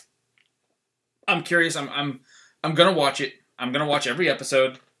know. I'm curious. I'm going to watch it. I'm going to watch every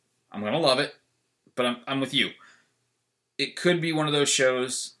episode. I'm going to love it. But I'm with you. It could be one of those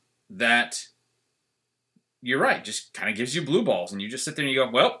shows that, you're right, just kind of gives you blue balls, and you just sit there and you go,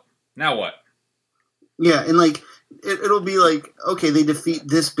 well, now what? Yeah, and like, it'll be like, okay, they defeat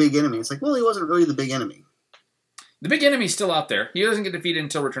this big enemy. It's like, well, he wasn't really the big enemy. The big enemy's still out there. He doesn't get defeated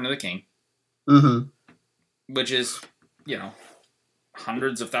until Return of the King. Mm-hmm. Which is, you know,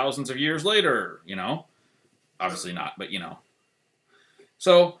 hundreds of thousands of years later, you know. Obviously not, but, you know.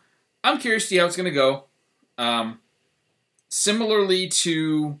 So, I'm curious to see how it's going to go. Similarly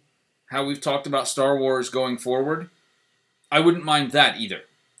to how we've talked about Star Wars going forward, I wouldn't mind that either.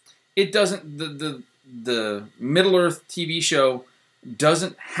 It doesn't, the Middle-earth TV show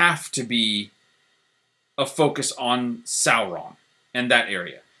doesn't have to be a focus on Sauron and that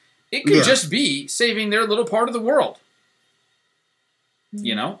area. It could just be saving their little part of the world.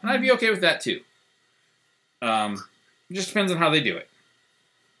 You know? And I'd be okay with that too. It just depends on how they do it.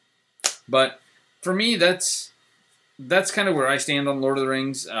 But for me, that's kind of where I stand on Lord of the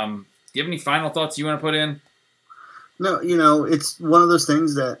Rings. Do you have any final thoughts you want to put in? No, you know, it's one of those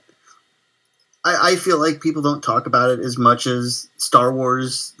things that I feel like people don't talk about it as much as Star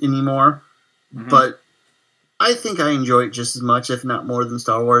Wars anymore. Mm-hmm. But I think I enjoy it just as much, if not more, than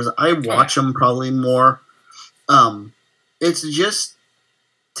Star Wars. I watch them probably more. It's just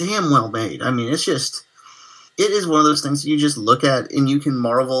damn well made. I mean, it is one of those things that you just look at and you can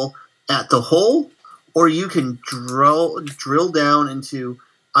marvel at the whole, or you can drill down into,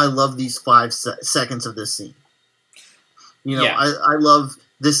 I love these 5 seconds of this scene. You know, I love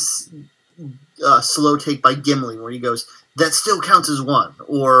this slow take by Gimli where he goes, that still counts as 1.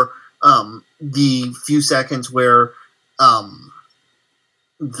 Or the few seconds where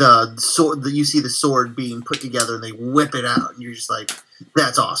the sword, you see the sword being put together and they whip it out, and you're just like,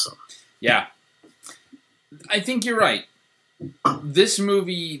 that's awesome. Yeah. I think you're right. This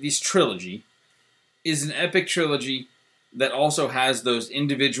movie, this trilogy, is an epic trilogy that also has those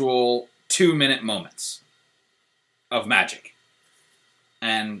individual 2-minute moments of magic.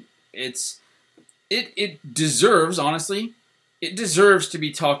 And it deserves, honestly, it deserves to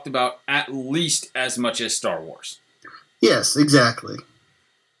be talked about at least as much as Star Wars. Yes, exactly.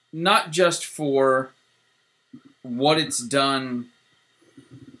 Not just for what it's done,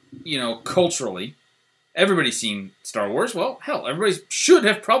 culturally. Everybody's seen Star Wars. Well, hell, everybody should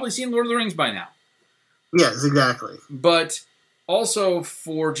have probably seen Lord of the Rings by now. Yes, exactly. But also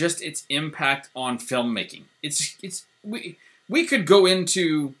for just its impact on filmmaking. We could go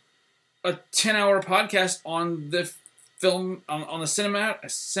into a 10-hour podcast on the film on the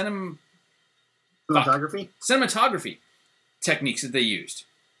cinematography techniques that they used.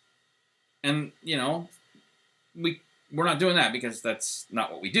 And, we're not doing that because that's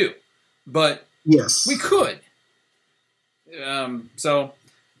not what we do. But yes, we could. So,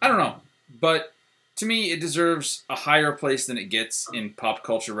 I don't know. But to me, it deserves a higher place than it gets in pop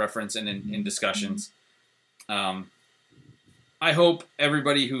culture reference and in discussions. I hope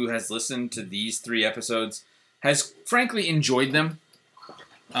everybody who has listened to these 3 episodes has frankly enjoyed them.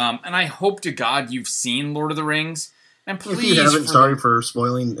 And I hope to God you've seen Lord of the Rings. And please, if you haven't, sorry for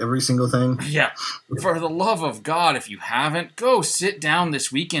spoiling every single thing. Yeah. For the love of God, if you haven't, go sit down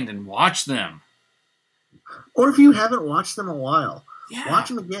this weekend and watch them. Or if you haven't watched them a while, yeah, watch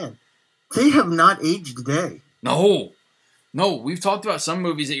them again. They have not aged a day. No, we've talked about some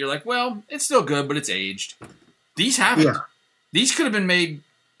movies that you're like, well, it's still good, but it's aged. These haven't. Yeah. These could have been made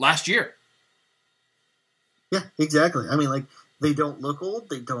last year. Yeah, exactly. I mean, like, they don't look old.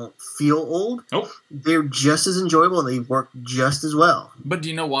 They don't feel old. Nope. They're just as enjoyable, and they work just as well. But do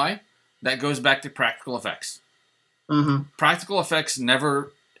you know why? That goes back to practical effects. Mm-hmm. Practical effects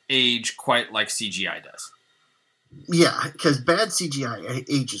never age quite like CGI does. Yeah, because bad CGI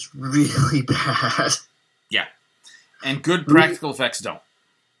ages really bad. Yeah. And good practical effects don't.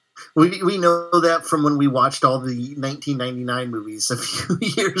 We know that from when we watched all the 1999 movies a few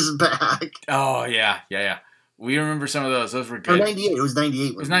years back. Oh, yeah. We remember some of those. Those were good. Or 98. It was 98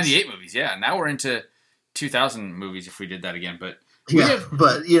 movies. It was 98 movies, yeah. Now we're into 2000 movies if we did that again. But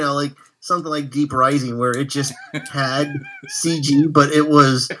but, like something like Deep Rising where it just had CG, but it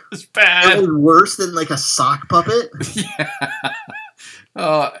was bad. It was worse than like a sock puppet. Yeah.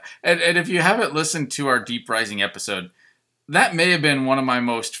 And if you haven't listened to our Deep Rising episode, that may have been one of my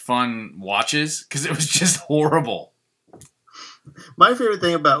most fun watches because it was just horrible. My favorite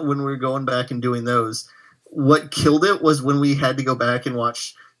thing about when we were going back and doing those, what killed it was when we had to go back and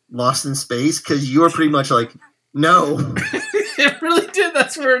watch Lost in Space because you were pretty much like, no. It really did.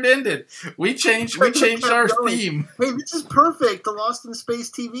 That's where it ended. We changed our theme. Hey, this is perfect. The Lost in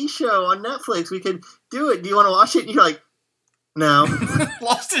Space TV show on Netflix. We could do it. Do you want to watch it? And you're like, no.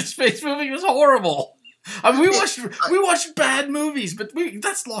 Lost in Space movie was horrible. I mean, we watched bad movies, but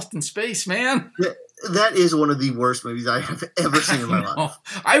that's Lost in Space, man. That is one of the worst movies I have ever seen in my life.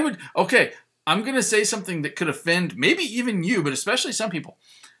 I'm going to say something that could offend maybe even you, but especially some people.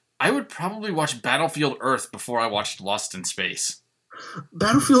 I would probably watch Battlefield Earth before I watched Lost in Space.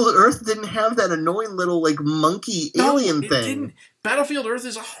 Battlefield Earth didn't have that annoying little monkey alien thing. Didn't. Battlefield Earth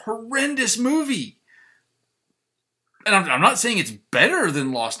is a horrendous movie. And I'm not saying it's better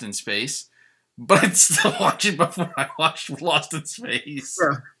than Lost in Space, but I'd still watch it before I watched Lost in Space.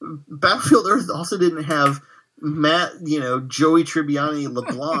 Yeah. Battlefield Earth also didn't have Joey Tribbiani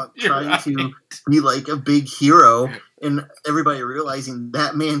LeBlanc trying to be like a big hero and everybody realizing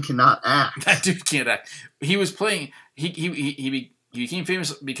that man cannot act. That dude can't act. He was playing, he became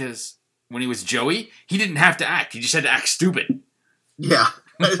famous because when he was Joey, he didn't have to act. He just had to act stupid. Yeah.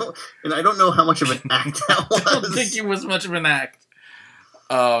 I don't know how much of an act that was. I don't think it was much of an act.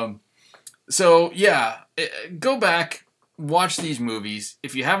 So, yeah, go back, watch these movies.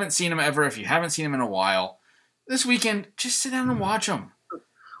 If you haven't seen them ever, if you haven't seen them in a while, this weekend, just sit down and watch them.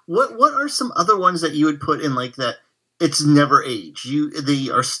 What are some other ones that you would put in like that it's never aged? They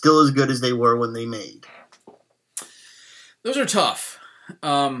are still as good as they were when they made. Those are tough.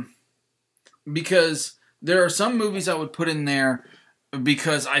 Because there are some movies I would put in there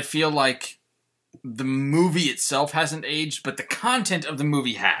because I feel like the movie itself hasn't aged, but the content of the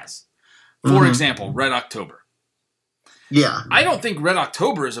movie has. For example, Red October. Yeah. I don't think Red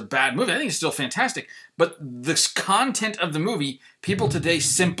October is a bad movie. I think it's still fantastic. But the content of the movie, people today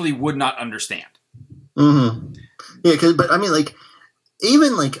simply would not understand. Mm-hmm. Yeah, but I mean, like,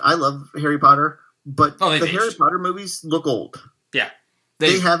 even like I love Harry Potter, but the Harry Potter movies look old. Yeah.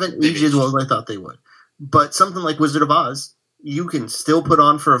 They haven't aged as well as I thought they would. But something like Wizard of Oz, you can still put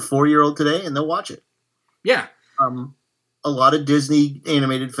on for a 4-year-old today and they'll watch it. Yeah. A lot of Disney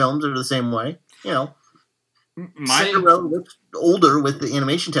animated films are the same way. Cinderella looks older with the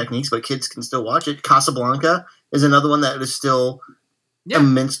animation techniques, but kids can still watch it. Casablanca is another one that is still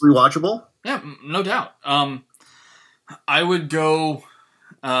immensely watchable. Yeah, no doubt. I would go,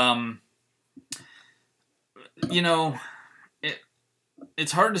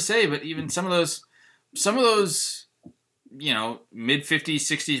 it's hard to say, but even some of those, mid 50s,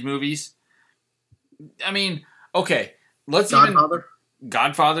 60s movies. I mean, okay,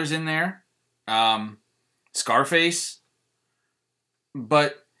 Godfather's in there. Scarface.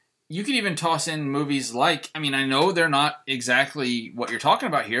 But you could even toss in movies like, I mean, I know they're not exactly what you're talking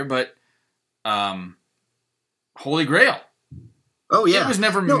about here, but Holy Grail. Oh, yeah. It was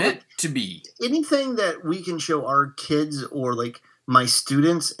never meant to be. Anything that we can show our kids or, like, my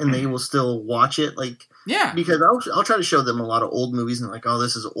students and they will still watch it, like... Yeah. Because I'll try to show them a lot of old movies and like, oh,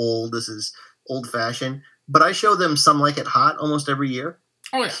 this is old, this is old-fashioned. But I show them Some Like It Hot almost every year.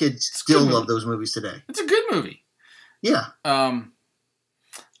 Oh, yeah. Kids still love those movies today. It's a good movie. Yeah.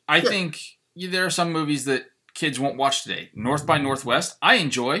 I think there are some movies that kids won't watch today. North by Northwest, I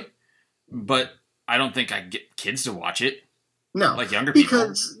enjoy, but I don't think I get kids to watch it. No, like younger people.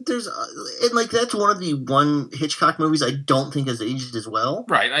 Because there's that's one of the Hitchcock movies I don't think has aged as well.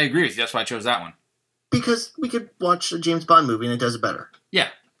 Right, I agree with you. That's why I chose that one. Because we could watch a James Bond movie and it does it better. Yeah,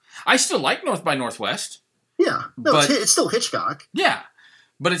 I still like North by Northwest. Yeah, no, but it's still Hitchcock. Yeah,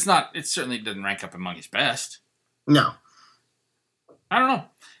 but it's not. It certainly doesn't rank up among his best. No, I don't know.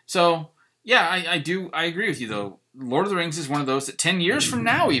 So yeah, I agree with you though. Lord of the Rings is one of those that 10 years from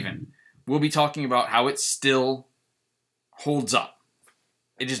now even we'll be talking about how it still holds up.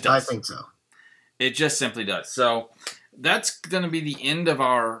 It just does. I think so. It just simply does. So that's going to be the end of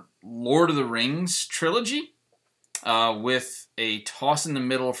our Lord of the Rings trilogy, with a toss in the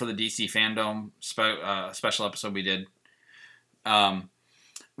middle for the DC Fandom special episode we did.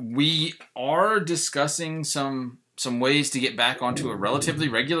 We are discussing some ways to get back onto a relatively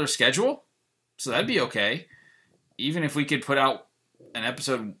regular schedule, so that'd be okay. Even if we could put out an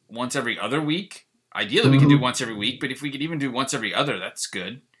episode once every other week. Ideally, we could do once every week, but if we could even do once every other, that's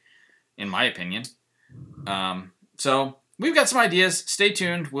good, in my opinion. So we've got some ideas. Stay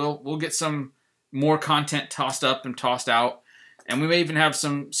tuned. We'll get some more content tossed up and tossed out, and we may even have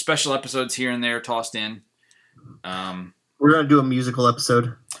some special episodes here and there tossed in. We're gonna do a musical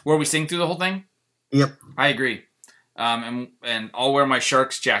episode where we sing through the whole thing. Yep, I agree. And I'll wear my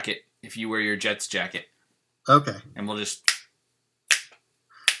Sharks jacket if you wear your Jets jacket. Okay, and we'll just.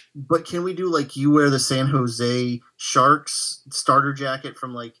 But can we do, like, you wear the San Jose Sharks starter jacket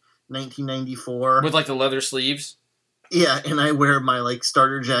from, like, 1994? With, like, the leather sleeves? Yeah, and I wear my, like,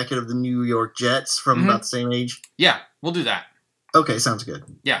 starter jacket of the New York Jets from about the same age? Yeah, we'll do that. Okay, sounds good.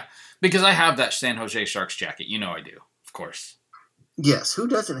 Yeah, because I have that San Jose Sharks jacket. You know I do, of course. Yes, who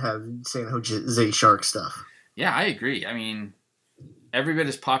doesn't have San Jose Sharks stuff? Yeah, I agree. I mean, every bit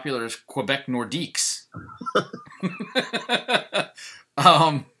as popular as Quebec Nordiques.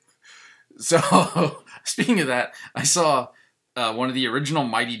 So, speaking of that, I saw one of the original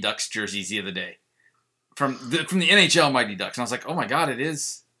Mighty Ducks jerseys the other day from the NHL Mighty Ducks, and I was like, "Oh my god, it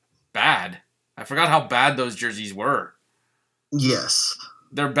is bad." I forgot how bad those jerseys were. Yes,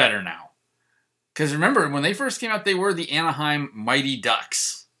 they're better now. Because remember, when they first came out, they were the Anaheim Mighty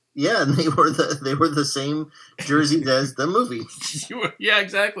Ducks. Yeah, and they were the same jerseys as the movie. Yeah,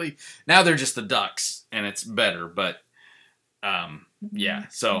 exactly. Now they're just the Ducks, and it's better. But yeah,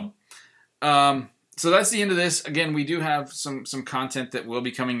 so. So that's the end of this. Again, we do have some content that will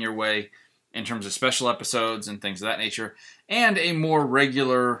be coming your way in terms of special episodes and things of that nature, and a more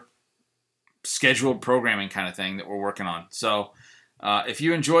regular scheduled programming kind of thing that we're working on. So if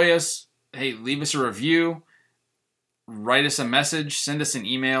you enjoy us, hey, leave us a review, write us a message, send us an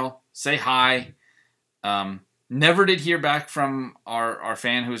email, say hi. Never did hear back from our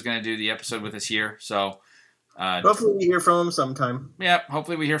fan who was going to do the episode with us here, so... hopefully we hear from him sometime. Yeah,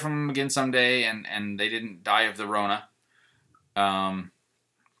 hopefully we hear from him again someday, and they didn't die of the Rona.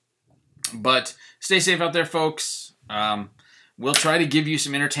 But stay safe out there, folks. We'll try to give you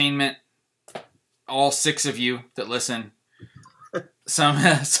some entertainment. All 6 of you that listen, some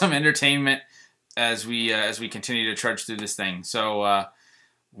entertainment as we continue to trudge through this thing. So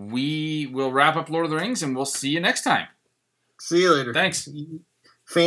we will wrap up Lord of the Rings, and we'll see you next time. See you later. Thanks.